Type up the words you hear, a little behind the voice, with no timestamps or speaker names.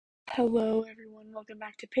Hello, everyone. Welcome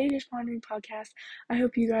back to Paige's Pondering Podcast. I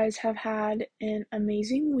hope you guys have had an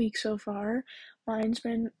amazing week so far. Mine's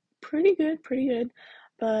been pretty good, pretty good.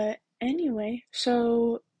 But anyway,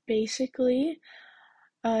 so basically,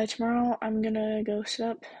 tomorrow I'm gonna go set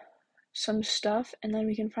up some stuff and then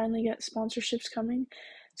we can finally get sponsorships coming.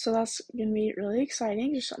 So that's gonna be really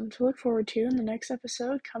exciting. Just something to look forward to in the next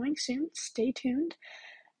episode coming soon. Stay tuned.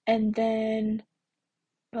 And then,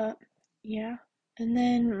 but yeah. And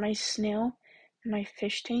then my snail and my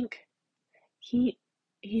fish tank, he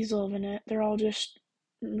he's loving it. They're all just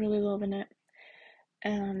really loving it.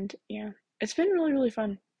 And yeah, it's been really, really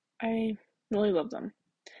fun. I really love them.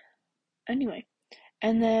 Anyway,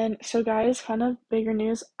 and then so guys, kind of bigger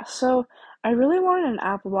news. So I really wanted an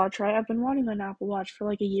Apple Watch, right? I've been wanting an Apple Watch for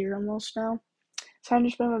like a year almost now. So I'm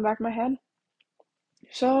just been in the back of my head.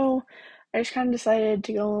 So I just kind of decided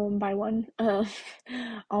to go and buy one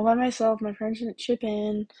all by myself. My friends didn't chip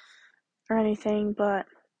in or anything, but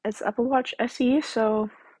it's Apple Watch SE, so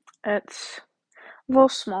it's a little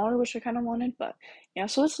smaller, which I kind of wanted, but yeah,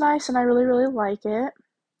 so it's nice and I really, really like it.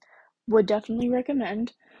 Would definitely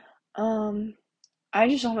recommend. Um, I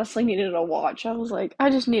just honestly needed a watch. I was like, I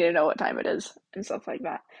just need to know what time it is and stuff like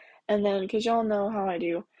that. And then, because y'all know how I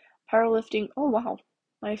do powerlifting. Oh, wow.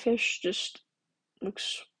 My fish just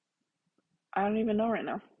looks, I don't even know right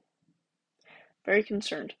now. Very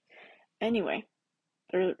concerned. Anyway,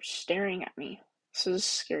 they're staring at me. So this is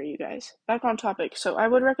scary, you guys. Back on topic. So I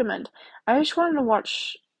would recommend. I just wanted to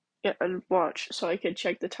get a watch so I could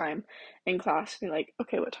check the time in class and be like,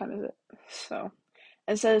 okay, what time is it? So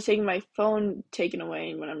instead of taking my phone taken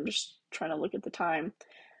away when I'm just trying to look at the time,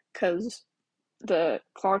 because the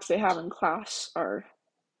clocks they have in class are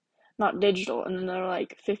not digital, and then they're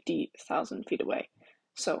like 50,000 feet away.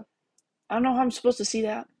 So I don't know how I'm supposed to see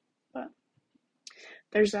that, but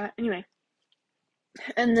there's that. Anyway,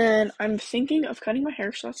 and then I'm thinking of cutting my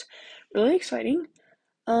hair, so that's really exciting.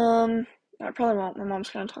 I probably won't. My mom's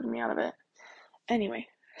kind of talking me out of it. Anyway,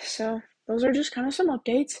 so those are just kind of some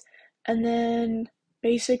updates. And then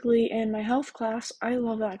basically in my health class, I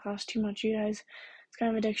love that class too much, you guys. It's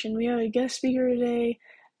kind of addiction. We have a guest speaker today,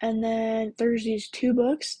 and then there's these two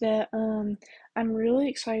books that I'm really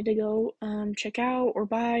excited to go check out or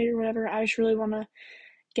buy or whatever. I just really want to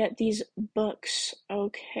get these books.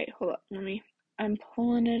 Okay, hold up. I'm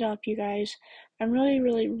pulling it up, you guys. I'm really,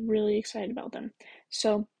 really, really excited about them.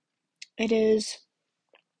 So it is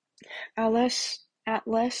Atlas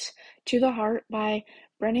to the Heart by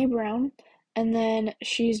Brené Brown. And then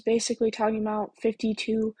she's basically talking about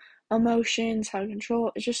 52 emotions, how to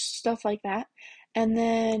control it, just stuff like that. And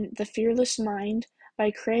then The Fearless Mind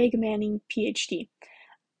by Craig Manning, PhD.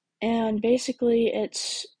 And basically,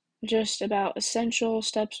 it's just about essential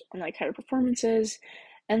steps on like higher performances.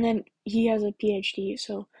 And then he has a PhD,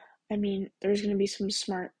 so I mean, there's going to be some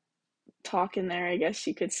smart talk in there, I guess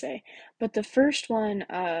you could say. But the first one,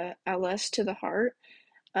 Atlas to the Heart,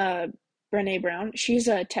 uh, Brené Brown, she's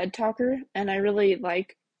a TED talker, and I really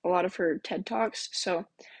like a lot of her TED talks, so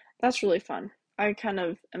that's really fun. I kind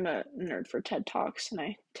of am a nerd for TED talks, and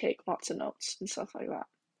I take lots of notes and stuff like that.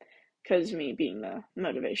 Because me being the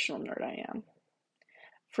motivational nerd I am.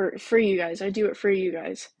 For you guys, I do it for you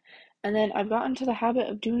guys. And then I've gotten to the habit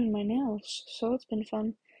of doing my nails, so it's been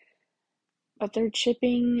fun. But they're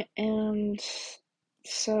chipping, and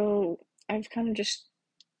so I've kind of just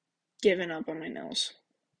given up on my nails.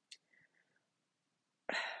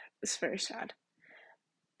 It's very sad.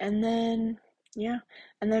 And then, yeah,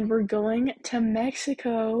 and then we're going to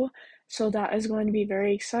Mexico, so that is going to be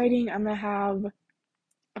very exciting. I'm gonna have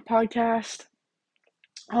a podcast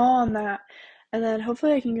all on that, and then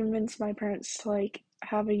hopefully I can convince my parents to like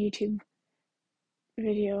have a YouTube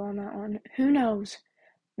video on that one. Who knows?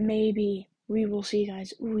 Maybe. We will see,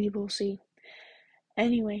 guys. We will see.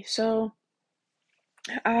 Anyway, so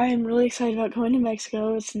I'm really excited about going to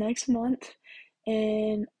Mexico. It's next month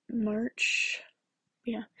in March.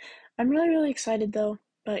 Yeah. I'm really, really excited though,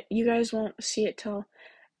 but you guys won't see it till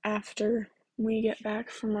after we get back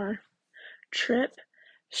from our trip.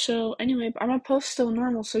 So, anyway, I'm gonna post still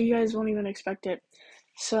normal, so you guys won't even expect it.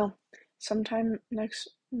 So, sometime next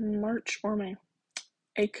March or May.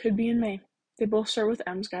 It could be in May. They both start with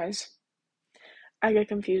M's, guys. I get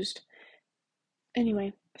confused.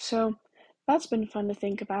 Anyway, so that's been fun to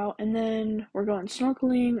think about. And then we're going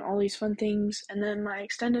snorkeling, all these fun things. And then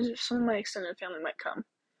some of my extended family might come.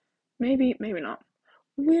 Maybe, maybe not.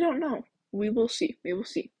 We don't know. We will see. We will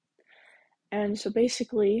see. And so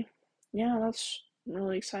basically, yeah, that's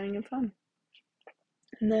really exciting and fun.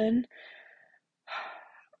 And then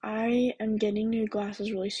I am getting new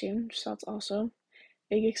glasses really soon, so that's also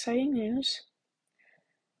big exciting news.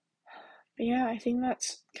 But yeah, I think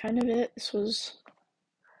that's kind of it. This was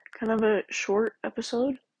kind of a short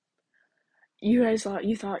episode. You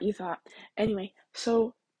thought. Anyway,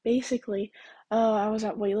 so basically, I was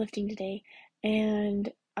at weightlifting today,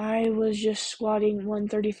 and I was just squatting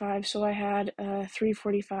 135, so I had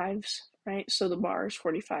 345s, right? So the bar is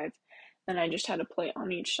 45. Then I just had a plate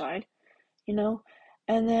on each side, you know?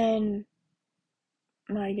 And then,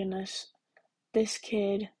 my goodness, this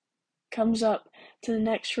kid comes up to the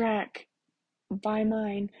next rack by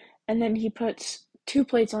mine, and then he puts two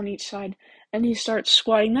plates on each side, and he starts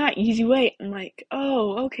squatting that easy weight. I'm like,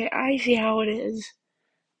 oh, okay, I see how it is.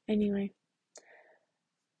 Anyway,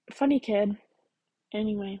 funny kid.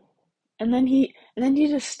 Anyway, and then he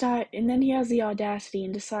just and then he has the audacity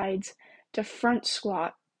and decides to front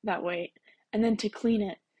squat that weight, and then to clean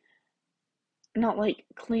it. Not like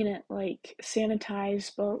clean it like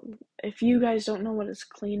sanitize, but if you guys don't know what a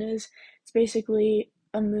clean is, it's basically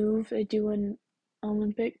a move they do in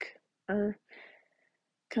Olympic or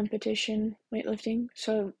competition weightlifting.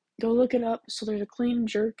 So go look it up. So there's a clean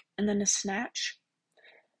jerk and then a snatch.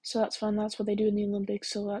 So that's fun. That's what they do in the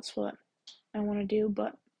Olympics. So that's what I want to do.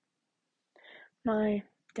 But my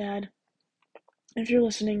dad, if you're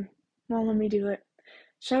listening, won't let me do it.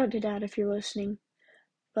 Shout out to dad if you're listening.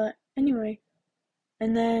 But anyway,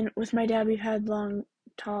 and then with my dad, we've had long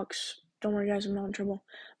talks. Don't worry, guys, I'm not in trouble.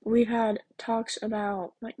 But we've had talks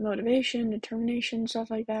about like motivation, determination,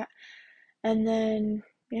 stuff like that. And then,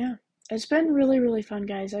 yeah, it's been really, really fun,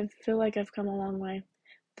 guys. I feel like I've come a long way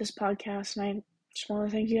with this podcast, and I just want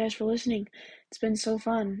to thank you guys for listening. It's been so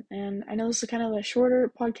fun. And I know this is kind of a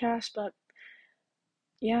shorter podcast, but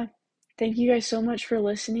yeah, thank you guys so much for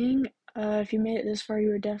listening. If you made it this far, you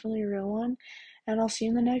were definitely a real one. And I'll see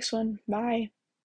you in the next one. Bye.